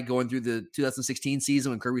guy going through the 2016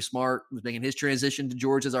 season when Kirby Smart was making his transition to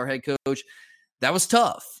Georgia as our head coach, that was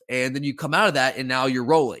tough. And then you come out of that and now you're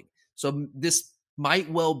rolling. So this might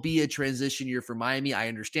well be a transition year for Miami. I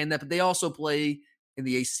understand that, but they also play in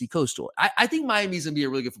the ACC Coastal. I think Miami's going to be a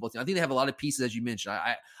really good football team. I think they have a lot of pieces, as you mentioned.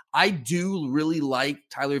 I do really like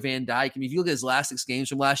Tyler Van Dyke. I mean, if you look at his last 6 games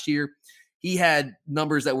from last year, he had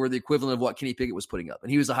numbers that were the equivalent of what Kenny Pickett was putting up,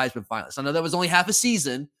 and he was a Heisman finalist. I know that was only half a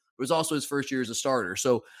season. It was also his first year as a starter.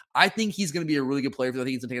 So I think he's going to be a really good player. I think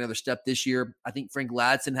he's going to take another step this year. I think Frank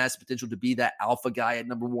Ladson has potential to be that alpha guy at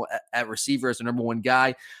number one at receiver as the number one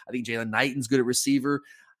guy. I think Jalen Knighton's good at receiver.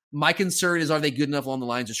 My concern is, are they good enough along the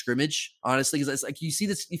lines of scrimmage? Honestly, because it's like you see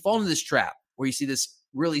this, you fall into this trap where you see this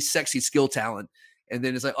really sexy skill talent, and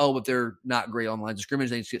then it's like, oh, but they're not great on the lines of scrimmage.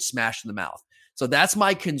 They just get smashed in the mouth. So that's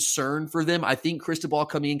my concern for them. I think Cristobal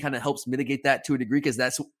coming in kind of helps mitigate that to a degree because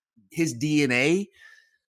that's his DNA.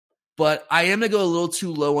 But I am going to go a little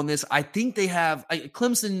too low on this. I think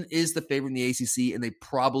Clemson is the favorite in the ACC, and they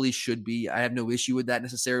probably should be. I have no issue with that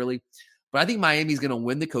necessarily. But I think Miami's going to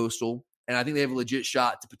win the Coastal. And I think they have a legit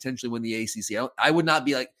shot to potentially win the ACC. I would not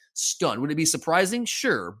be like stunned. Would it be surprising?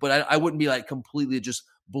 Sure. But I wouldn't be like completely just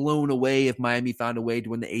blown away if Miami found a way to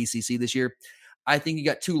win the ACC this year. I think you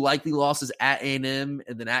got 2 likely losses at A&M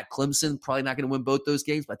and then at Clemson. Probably not going to win both those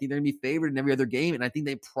games, but I think they're going to be favored in every other game. And I think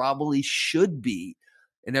they probably should be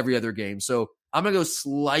in every other game. So I'm going to go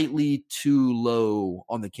slightly too low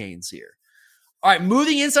on the Canes here. All right,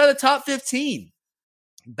 moving inside the top 15.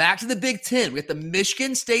 Back to the Big Ten. We got the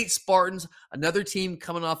Michigan State Spartans, another team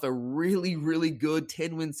coming off a really, really good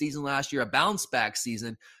 10-win season last year, a bounce-back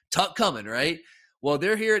season. Tuck coming, right? Well,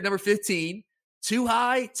 they're here at number 15. Too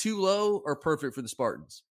high, too low, or perfect for the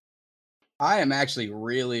Spartans? I am actually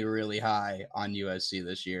really, really high on USC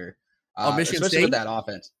this year. Michigan especially State? with that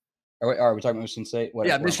offense. Are we talking about Michigan State?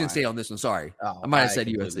 Yeah, Michigan State on this one. Sorry. I might have said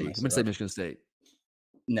USC. I'm going to say Michigan State.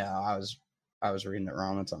 No, I was reading it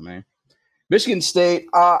wrong. That's on me. Michigan State,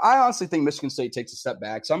 I honestly think Michigan State takes a step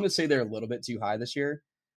back. So I'm going to say they're a little bit too high this year.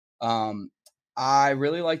 I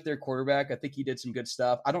really like their quarterback. I think he did some good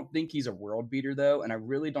stuff. I don't think he's a world beater, though, and I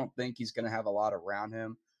really don't think he's going to have a lot around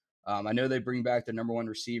him. I know they bring back their number 1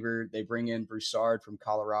 receiver. They bring in Broussard from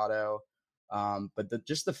Colorado. But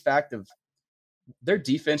just the fact of their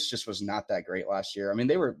defense just was not that great last year. I mean,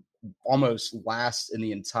 they were almost last in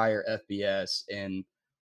the entire FBS in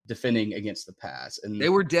defending against the pass, and they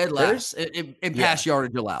were dead last in pass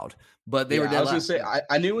yardage allowed, but they were dead last. I was going to say,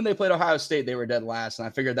 I knew when they played Ohio State, they were dead last, and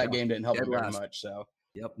I figured that game didn't help them very much. So,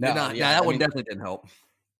 that one definitely didn't help.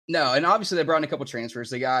 No, and obviously they brought in a couple transfers.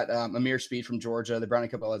 They got Amir Speed from Georgia. They brought in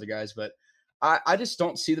a couple other guys, but I just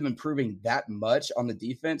don't see them improving that much on the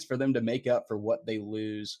defense for them to make up for what they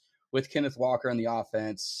lose with Kenneth Walker on the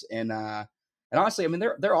offense. And honestly, I mean,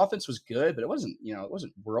 their offense was good, but it wasn't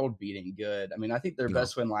world beating good. I mean, I think their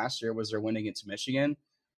best win last year was their win against Michigan.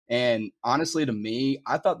 And honestly, to me,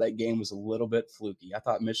 I thought that game was a little bit fluky. I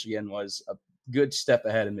thought Michigan was good step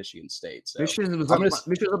ahead of Michigan State. So Michigan was I'm up, going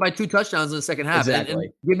Michigan was up by 2 touchdowns in the second half. And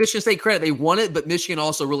exactly. give Michigan State credit. They won it, but Michigan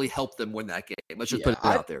also really helped them win that game. Let's just put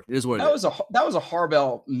Yeah, it out there. It is what it is. that was a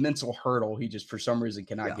Harbaugh mental hurdle. He just for some reason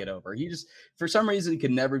cannot get over. He just for some reason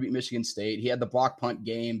could never beat Michigan State. He had the block punt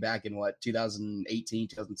game back in 2018,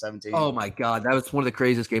 2017. Oh my God, that was one of the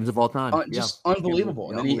craziest games of all time. Just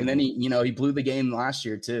unbelievable. And then he he blew the game last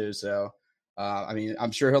year too. So I mean,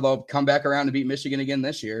 I'm sure he'll come back around to beat Michigan again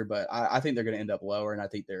this year, but I think they're going to end up lower, and I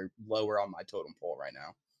think they're lower on my totem pole right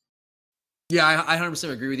now. Yeah, I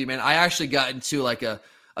 100% agree with you, man. I actually got into like a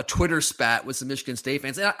Twitter spat with some Michigan State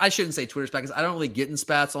fans. And I shouldn't say Twitter spat because I don't really get in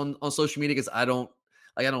spats on social media because I don't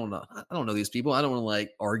know these people. I don't want to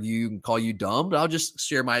like argue and call you dumb, but I'll just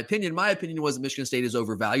share my opinion. My opinion was that Michigan State is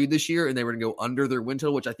overvalued this year, and they were going to go under their win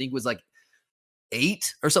total, which I think was like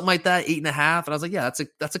 8 or something like that, 8.5. And I was like, yeah,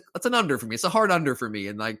 that's an under for me. It's a hard under for me.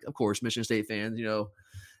 And like, of course, Michigan State fans,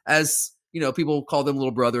 as people call them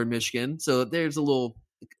little brother in Michigan. So there's a little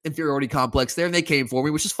inferiority complex there, and they came for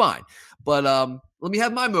me, which is fine. But let me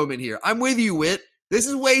have my moment here. I'm with you, Whit. This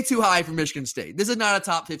is way too high for Michigan State. This is not a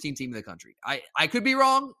top 15 team in the country. I could be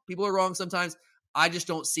wrong. People are wrong sometimes. I just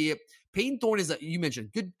don't see it. Peyton Thorne is, you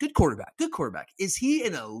mentioned, good quarterback. Good quarterback. Is he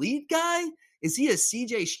an elite guy? Is he a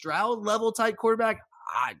CJ Stroud level type quarterback?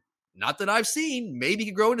 Not that I've seen. Maybe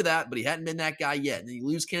he could grow into that, but he hadn't been that guy yet. And then you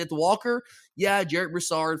lose Kenneth Walker. Yeah, Jarrett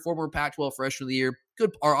Broussard, former Pac-12 freshman of the year.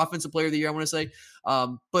 Good, our offensive player of the year, I want to say.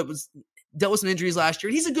 But was dealt with some injuries last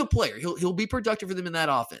year. He's a good player. He'll be productive for them in that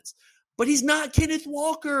offense. But he's not Kenneth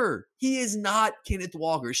Walker. He is not Kenneth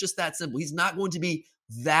Walker. It's just that simple. He's not going to be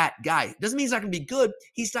that guy. Doesn't mean he's not going to be good.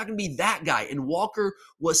 He's not going to be that guy. And Walker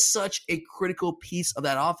was such a critical piece of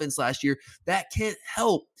that offense last year. That can't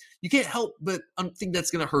help. You can't help but think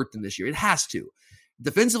that's going to hurt them this year. It has to.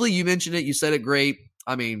 Defensively, you mentioned it. You said it great.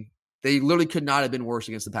 I mean, they literally could not have been worse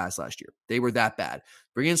against the pass last year. They were that bad.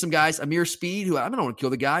 Bring in some guys. Amir Speed, who I don't want to kill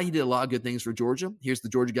the guy. He did a lot of good things for Georgia. Here's the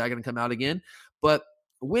Georgia guy going to come out again. But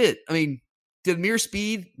did Amir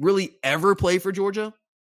Speed really ever play for Georgia?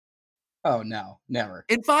 Oh, no, never.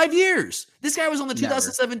 In 5 years. This guy was on the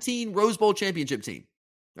 2017 Rose Bowl championship team.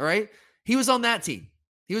 All right? He was on that team.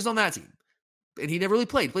 And he never really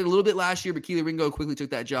played. He played a little bit last year, but Keely Ringo quickly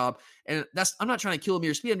took that job. And I'm not trying to kill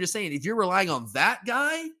Amir Speed. I'm just saying, if you're relying on that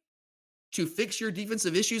guy to fix your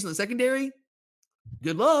defensive issues in the secondary,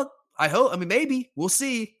 good luck. Maybe. We'll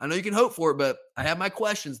see. I know you can hope for it, but I have my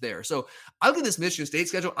questions there. So I look at this Michigan State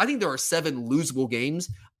schedule. I think there are 7 losable games.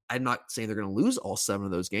 I'm not saying they're going to lose all 7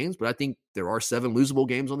 of those games, but I think there are 7 losable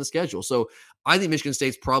games on the schedule. So I think Michigan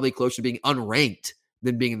State's probably closer to being unranked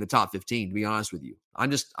than being in the top 15, to be honest with you. I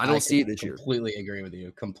don't see it this year. Completely agree with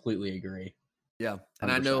you. Completely agree. Yeah. And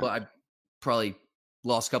 100%. I know I probably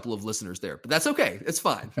lost a couple of listeners there, but that's okay. It's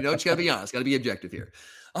fine. You got to be honest, got to be objective here.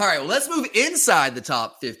 All right. Well, let's move inside the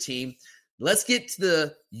top 15. Let's get to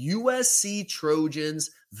the USC Trojans.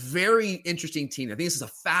 Very interesting team. I think this is a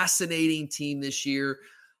fascinating team this year.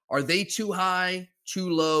 Are they too high, too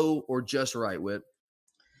low, or just right, Whit?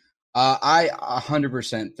 I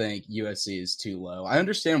 100% think USC is too low. I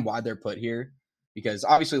understand why they're put here because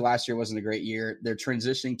obviously last year wasn't a great year. They're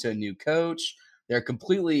transitioning to a new coach. They're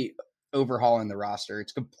completely overhauling the roster.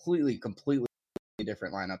 It's completely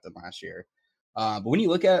different lineup than last year. But when you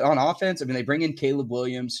look at it on offense, they bring in Caleb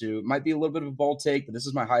Williams, who might be a little bit of a bold take, but this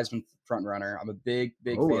is my Heisman front runner. I'm a big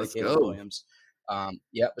fan of Caleb Williams.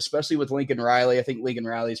 Especially with Lincoln Riley. I think Lincoln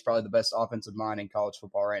Riley is probably the best offensive mind in college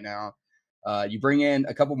football right now. You bring in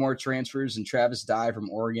a couple more transfers and Travis Dye from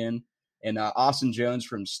Oregon and Austin Jones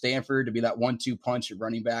from Stanford to be that 1-2 punch at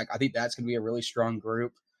running back. I think that's going to be a really strong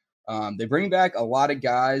group. They bring back a lot of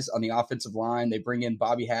guys on the offensive line. They bring in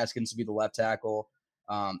Bobby Haskins to be the left tackle.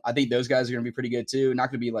 I think those guys are going to be pretty good too. Not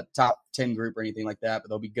going to be like top 10 group or anything like that, but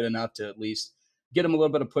they'll be good enough to at least get them a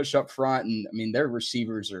little bit of push up front. And their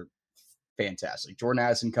receivers are fantastic. Jordan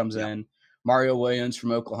Addison comes in, Mario Williams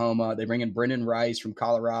from Oklahoma. They bring in Brendan Rice from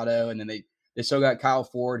Colorado. And then they still got Kyle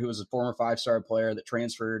Ford, who was a former 5-star player that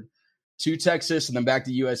transferred to Texas and then back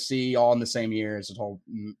to USC all in the same year. It's a whole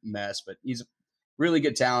mess, but he's a really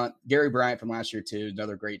good talent. Gary Bryant from last year too,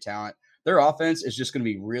 another great talent. Their offense is just going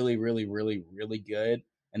to be really, really, really, really good.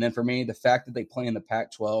 And then for me, the fact that they play in the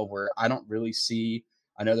Pac-12 where I don't really see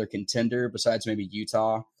another contender besides maybe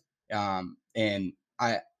Utah. And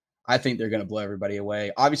I think they're going to blow everybody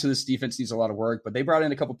away. Obviously, this defense needs a lot of work, but they brought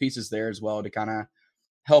in a couple pieces there as well to kind of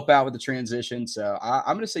help out with the transition. So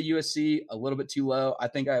I'm going to say USC a little bit too low. I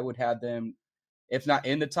think I would have them, if not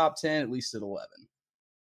in the top 10, at least at 11.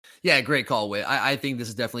 Yeah, great call, Whit. I think this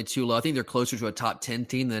is definitely too low. I think they're closer to a top 10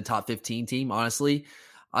 team than a top 15 team, honestly.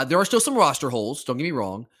 There are still some roster holes, don't get me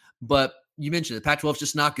wrong, but you mentioned the Pac-12 is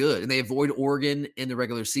just not good, and they avoid Oregon in the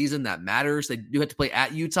regular season. That matters. They do have to play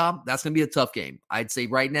at Utah. That's going to be a tough game. I'd say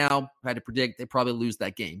right now, if I had to predict, they probably lose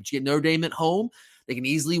that game. But you get Notre Dame at home. They can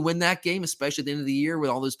easily win that game, especially at the end of the year when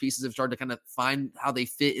all those pieces have started to kind of find how they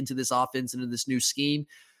fit into this offense, into this new scheme.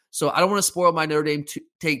 So I don't want to spoil my Notre Dame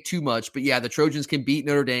take too much, but yeah, the Trojans can beat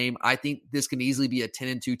Notre Dame. I think this can easily be a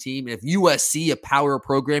 10-2 team. And if USC, a power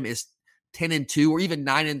program, is 10-2 or even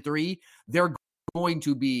 9-3, they're going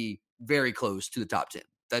to be very close to the top 10.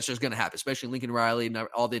 That's just going to happen, especially Lincoln Riley and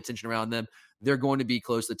all the attention around them. They're going to be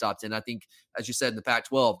close to the top 10. I think, as you said, in the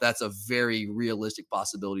Pac-12, that's a very realistic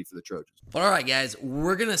possibility for the Trojans. All right, guys,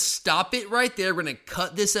 we're going to stop it right there. We're going to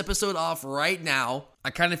cut this episode off right now. I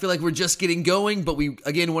kind of feel like we're just getting going, but we,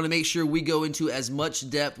 again, want to make sure we go into as much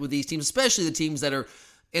depth with these teams, especially the teams that are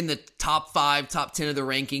in the top 5, top 10 of the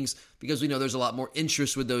rankings, because we know there's a lot more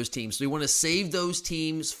interest with those teams. So we want to save those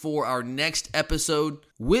teams for our next episode.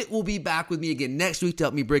 Whit will be back with me again next week to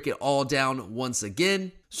help me break it all down once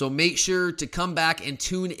again. So make sure to come back and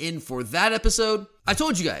tune in for that episode. I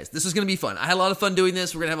told you guys, this was going to be fun. I had a lot of fun doing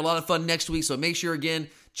this. We're going to have a lot of fun next week. So make sure, again,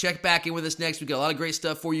 check back in with us next week. Got a lot of great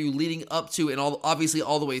stuff for you leading up to and obviously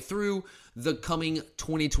all the way through the coming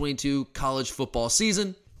 2022 college football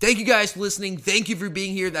season. Thank you guys for listening. Thank you for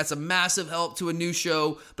being here. That's a massive help to a new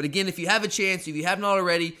show. But again, if you have a chance, if you haven't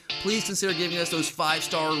already, please consider giving us those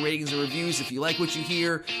 5-star ratings and reviews. If you like what you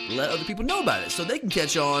hear, let other people know about it so they can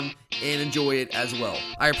catch on and enjoy it as well.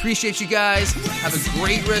 I appreciate you guys. Have a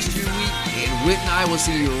great rest of your week. And Whit and I will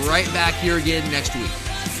see you right back here again next week.